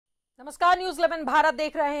नमस्कार, न्यूज 11 भारत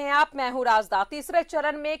देख रहे हैं आप। मैं हूं राजदा। तीसरे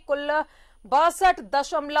चरण में कुल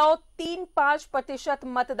 62.35%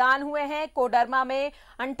 मतदान हुए हैं। कोडरमा में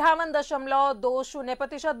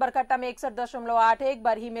 58.20%, बरकट्टा में 61.81%,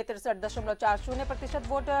 बरही में 63.40%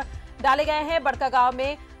 वोट डाले गए हैं। बड़कागांव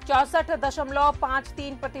में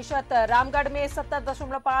 64.53%, रामगढ़ में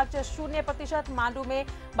 70.50%, मांडू में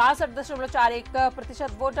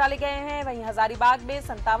 62.41% वोट डाले गए हैं। वहीं हजारीबाग में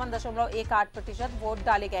 57.18% वोट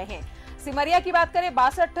डाले गए हैं। सिमरिया की बात करें,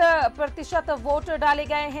 62% वोट डाले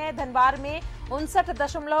गए हैं। धनबाद में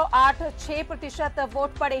 59.86%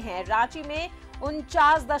 वोट पड़े हैं। रांची में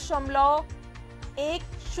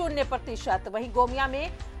 49.10%, वहीं गोमिया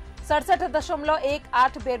में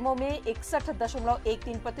 67.18%, बेरमो में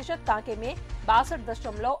 61.13%, कांके में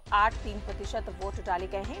 62.83% वोट डाले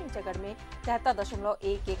गए हैं। इंचगढ़ में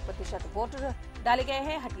 73.11% वोट डाले गए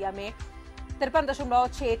हैं। हटिया में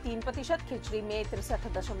 53.63%, खिचड़ी में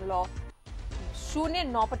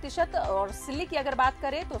 63.09%। और सिल्ली की अगर बात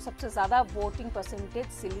करें तो सबसे ज्यादा वोटिंग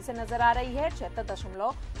परसेंटेज सिल्ली से नजर आ रही है।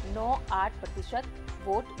 76.98%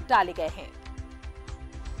 वोट डाले गए हैं।